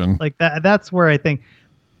position. Like that's where I think,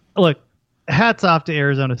 look, hats off to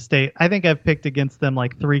Arizona State. I think I've picked against them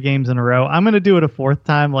like 3 games in a row. I'm going to do it a 4th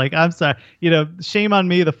time. Like, I'm sorry, shame on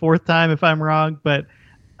me the 4th time if I'm wrong, but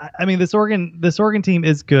I mean, this Oregon team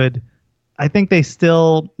is good. I think they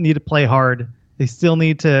still need to play hard. They still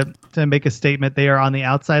need to make a statement. They are on the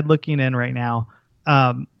outside looking in right now.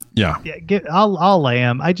 I'll lay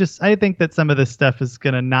them. I think that some of this stuff is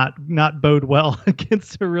going to not bode well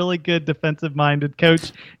against a really good defensive minded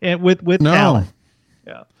coach and with talent.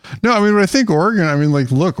 Yeah. No, I mean, I think Oregon,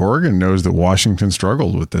 look, Oregon knows that Washington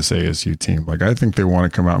struggled with this ASU team. Like, I think they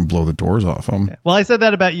want to come out and blow the doors off them. Yeah. Well, I said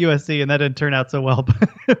that about USC and that didn't turn out so well.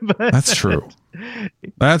 But that's true.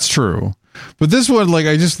 That's true. But this one, like,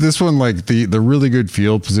 the really good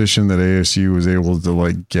field position that ASU was able to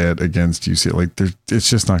like get against UCLA, like, it's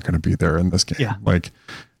just not going to be there in this game. Yeah. Like,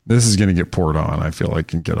 this is going to get poured on, I feel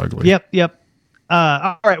like, and get ugly. Yep.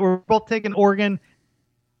 All right. We're both taking Oregon.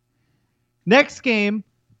 Next game,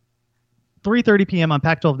 3:30 p.m. on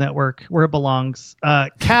Pac-12 Network, where it belongs.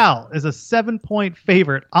 Cal is a 7-point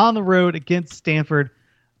favorite on the road against Stanford.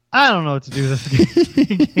 I don't know what to do with this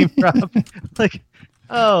game, Rob. Like,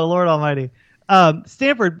 oh, Lord Almighty.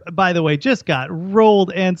 Stanford, by the way, just got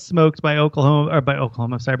rolled and smoked by by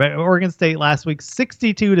Oregon State last week,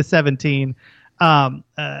 62-17.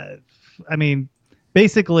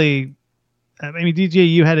 Basically,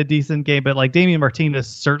 DJ, you had a decent game, but like Damian Martinez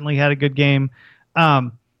certainly had a good game.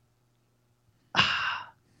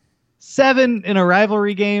 7 in a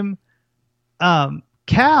rivalry game. Cal,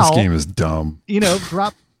 this game is dumb.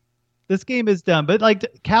 This game is dumb, but like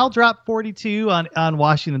Cal dropped 42 on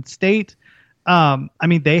Washington State. I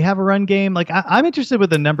mean, they have a run game. Like I'm interested with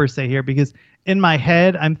the numbers say here, because in my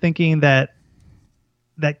head, I'm thinking that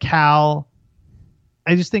Cal,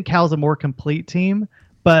 I just think Cal's a more complete team,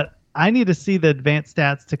 but I need to see the advanced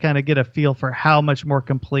stats to kind of get a feel for how much more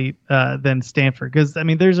complete than Stanford. Because, I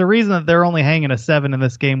mean, there's a reason that they're only hanging a 7 in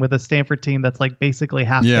this game with a Stanford team that's like basically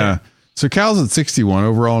half. Yeah. there. So Cal's at 61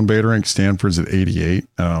 overall in beta rank. Stanford's at 88.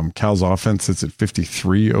 Cal's offense sits at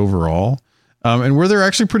 53 overall. And where they're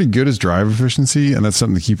actually pretty good is drive efficiency. And that's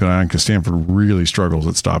something to keep an eye on because Stanford really struggles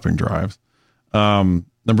at stopping drives.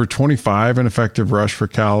 Number 25 in effective rush for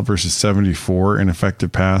Cal versus 74 in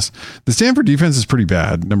effective pass. The Stanford defense is pretty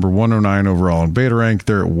bad. Number 109 overall in beta rank.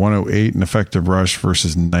 They're at 108 in effective rush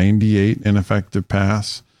versus 98 in effective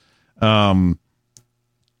pass. You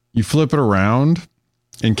flip it around,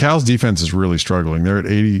 and Cal's defense is really struggling. They're at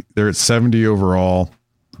 80. They're at 70 overall.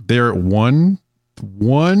 They're at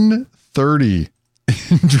 130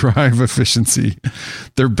 in drive efficiency.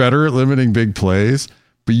 They're better at limiting big plays,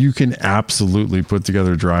 but you can absolutely put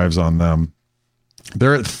together drives on them.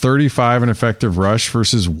 They're at 35 in effective rush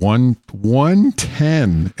versus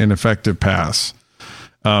 110 in effective pass.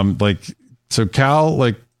 So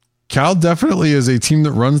Cal definitely is a team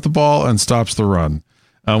that runs the ball and stops the run,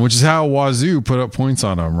 which is how Wazoo put up points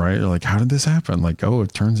on them, right? You're like, how did this happen? Like, oh,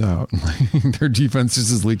 it turns out their defense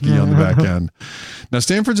just is leaky on the back end. Now,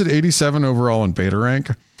 Stanford's at 87 overall in beta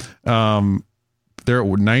rank. They're at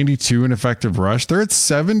 92 in effective rush. They're at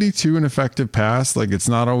 72 in effective pass. Like, it's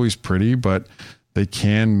not always pretty, but they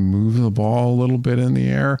can move the ball a little bit in the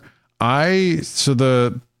air. The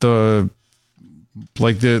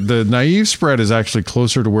naive spread is actually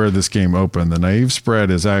closer to where this game opened. The naive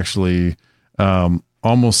spread is actually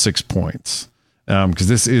almost 6 points because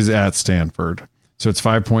this is at Stanford. So it's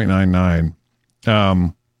 5.99.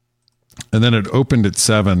 And then it opened at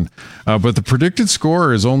 7. But the predicted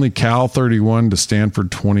score is only Cal 31 to Stanford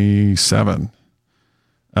 27.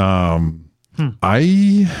 I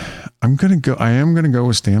am going to go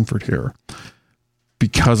with Stanford here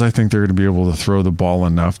because I think they're going to be able to throw the ball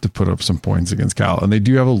enough to put up some points against Cal. And they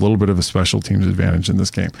do have a little bit of a special teams advantage in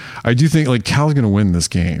this game. I do think like Cal's going to win this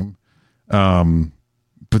game. But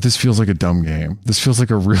this feels like a dumb game. This feels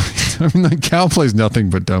like like Cal plays nothing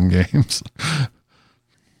but dumb games.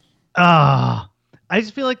 I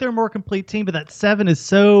just feel like they're a more complete team, but that 7 is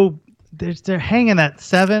so they're hanging that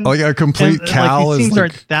 7. Like a complete Cal like, these teams is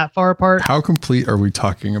aren't that far apart. How complete are we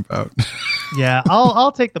talking about? Yeah,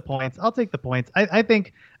 I'll take the points. I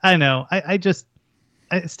think I don't know.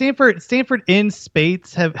 Stanford in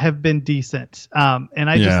spates have been decent. And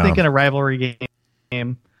I just think in a rivalry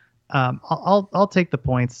game, I'll take the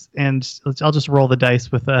points and I'll just roll the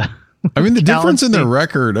dice with I mean, the difference in their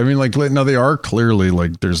record, I mean, like, now they are clearly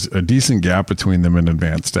like there's a decent gap between them in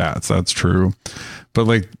advanced stats. That's true. But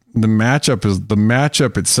like the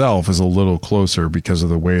matchup itself is a little closer because of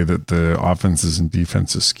the way that the offenses and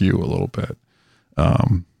defenses skew a little bit.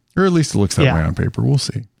 Or at least it looks that way on paper. We'll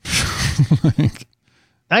see.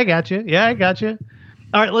 I got you. Yeah, I got you.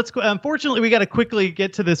 All right, let's go. Unfortunately, we got to quickly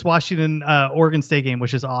get to this Washington Oregon State game,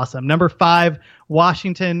 which is awesome. Number 5,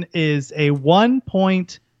 Washington is a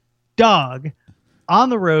 1-point dog on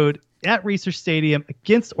the road at Research Stadium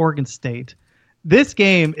against Oregon State. This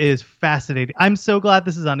game is fascinating. I'm so glad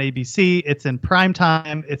this is on ABC. It's in prime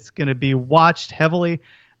time. It's going to be watched heavily.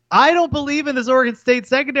 I don't believe in this Oregon State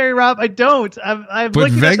secondary, Rob. I don't. I'm but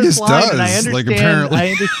looking Vegas at this line does. And I understand. Like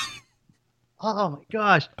apparently. Oh my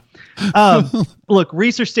gosh. Look,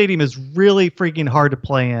 Research Stadium is really freaking hard to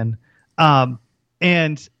play in.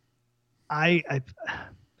 And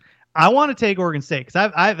I want to take Oregon State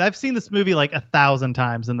because I've seen this movie like 1,000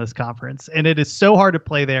 times in this conference, and it is so hard to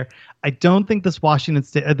play there. I don't think this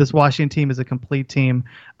Washington team is a complete team.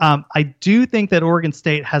 I do think that Oregon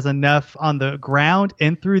State has enough on the ground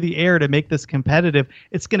and through the air to make this competitive.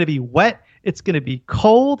 It's going to be wet. It's going to be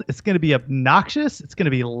cold. It's going to be obnoxious. It's going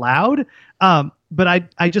to be loud. But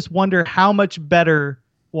I just wonder how much better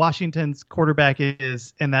Washington's quarterback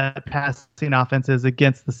is and that passing offense is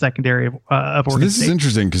against the secondary of Oregon State. This is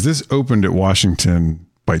interesting because this opened at Washington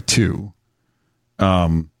by 2.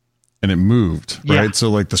 And it moved, right? Yeah. So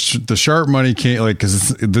like the sharp money can't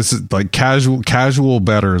because this is like casual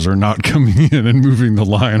bettors are not coming in and moving the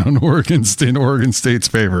line on Oregon State's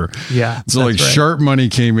favor. Yeah. So like sharp money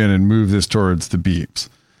came in and moved this towards the Beeps.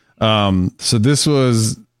 So this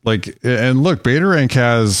was like, and look, beta rank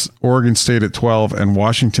has Oregon State at 12 and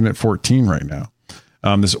Washington at 14 right now.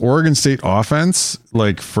 This Oregon State offense,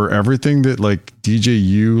 like for everything that like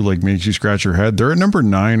DJU like makes you scratch your head, they're at number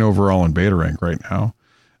 9 overall in beta rank right now.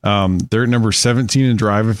 They're at number 17 in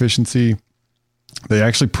drive efficiency. They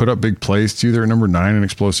actually put up big plays too. They're at number 9 in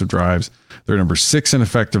explosive drives. They're number 6 in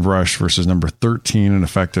effective rush versus number 13 in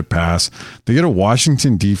effective pass. They get a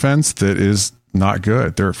Washington defense that is not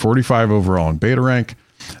good. They're at 45 overall in beta rank.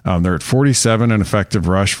 They're at 47 in effective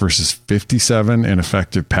rush versus 57 in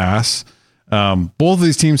effective pass. Both of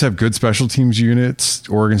these teams have good special teams units.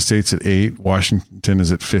 Oregon State's at 8. Washington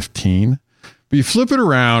is at 15. But you flip it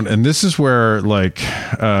around, and this is where and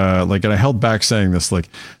I held back saying this, like,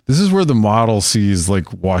 this is where the model sees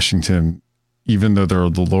like Washington, even though they're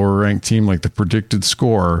the lower ranked team, like the predicted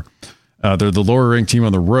score, they're the lower ranked team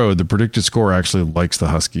on the road. The predicted score actually likes the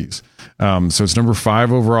Huskies. So it's number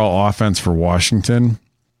 5 overall offense for Washington.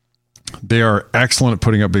 They are excellent at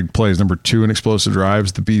putting up big plays. Number 2 in explosive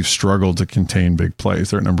drives. The Beavs struggle to contain big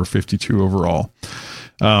plays. They're at number 52 overall.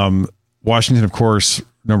 Washington, of course,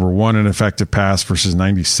 number 1 in effective pass versus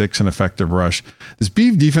 96 in effective rush. This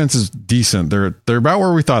Beav defense is decent. They're about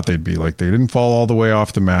where we thought they'd be. Like, they didn't fall all the way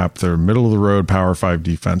off the map. They're middle of the road Power 5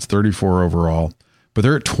 defense, 34 overall. But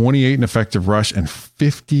they're at 28 in effective rush and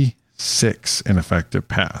 56 in effective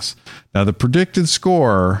pass. Now, the predicted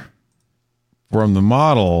score from the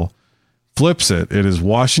model flips it. It is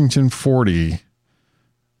Washington 40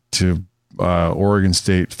 to Oregon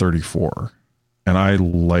State 34. And I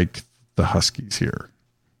like the Huskies here.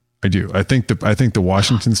 I do. I think the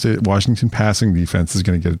Washington passing defense is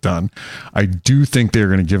going to get it done. I do think they're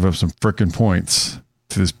going to give up some frickin' points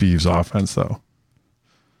to this Beavs offense, though.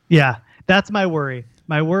 Yeah, that's my worry.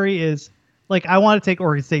 My worry is, like, I want to take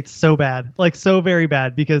Oregon State so bad, like so very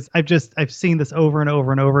bad, because I've seen this over and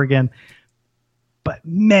over and over again. But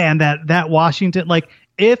man, that Washington, like,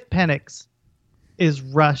 if Penix is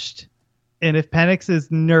rushed and if Penix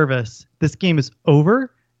is nervous, this game is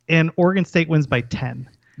over and Oregon State wins by 10.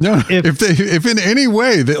 No, if in any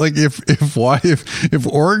way that, like, if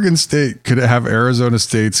Oregon State could have Arizona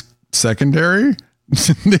State's secondary,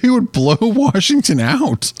 they would blow Washington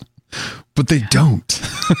out, but they don't.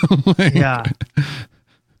 Yeah.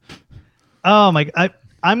 Oh my!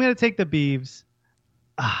 I'm going to take the Beavs.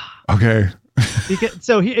 Okay.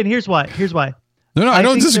 Here's why. No, I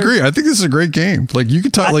don't disagree. I think this is a great game. Like, you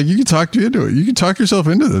could talk you into it. You can talk yourself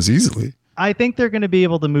into this easily. I think they're going to be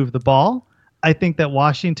able to move the ball. I think that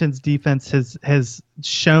Washington's defense has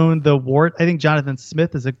shown the wart. I think Jonathan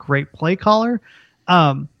Smith is a great play caller,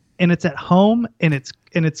 and it's at home, and it's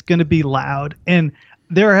going to be loud. And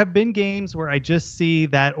there have been games where I just see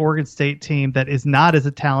that Oregon State team that is not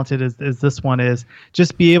as talented as this one is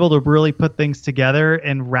just be able to really put things together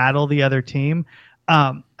and rattle the other team.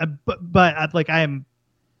 But like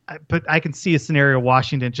I can see a scenario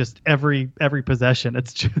Washington just every possession.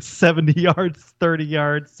 It's just 70 yards, 30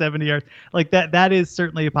 yards, 70 yards. Like that is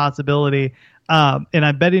certainly a possibility. And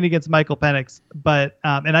I'm betting against Michael Penix, but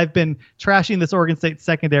and I've been trashing this Oregon State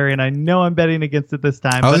secondary, and I know I'm betting against it this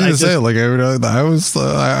time. I was going to say, like,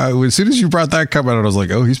 as soon as you brought that comment out, I was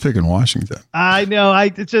like, oh, he's picking Washington. I know. I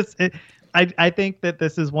think that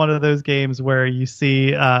this is one of those games where you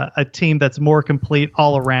see a team that's more complete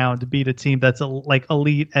all around beat a team that's like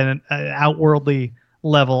elite and outworldly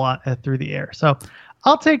level through the air. So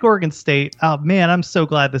I'll take Oregon State. Oh man, I'm so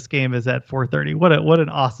glad this game is at 4:30. What an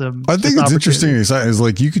awesome! I think it's interesting. Is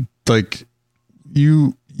like you could like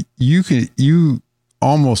you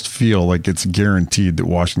almost feel like it's guaranteed that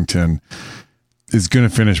Washington is going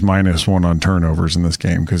to finish -1 on turnovers in this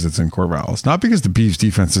game because it's in Corvallis. Not because the Beavs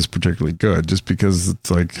defense is particularly good, just because it's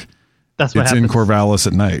like it's in Corvallis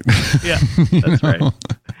at night. Yeah, that's right.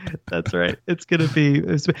 That's right. It's going to be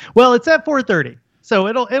it's at 4:30. So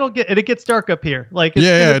it gets dark up here. Like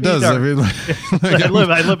it does. Dark. I mean, I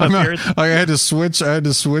live up here. I had to switch.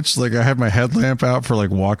 Like, I had my headlamp out for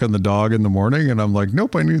like walking the dog in the morning, and I'm like,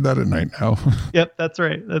 nope, I need that at night now. Yep, that's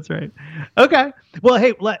right. Okay. Well,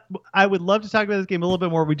 hey, I would love to talk about this game a little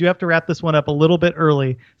bit more. We do have to wrap this one up a little bit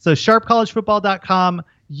early. So sharpcollegefootball.com,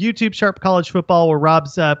 YouTube Sharp College Football, where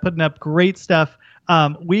Rob's putting up great stuff.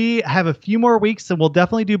 We have a few more weeks, and we'll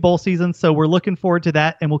definitely do bowl season. So we're looking forward to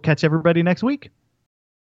that, and we'll catch everybody next week.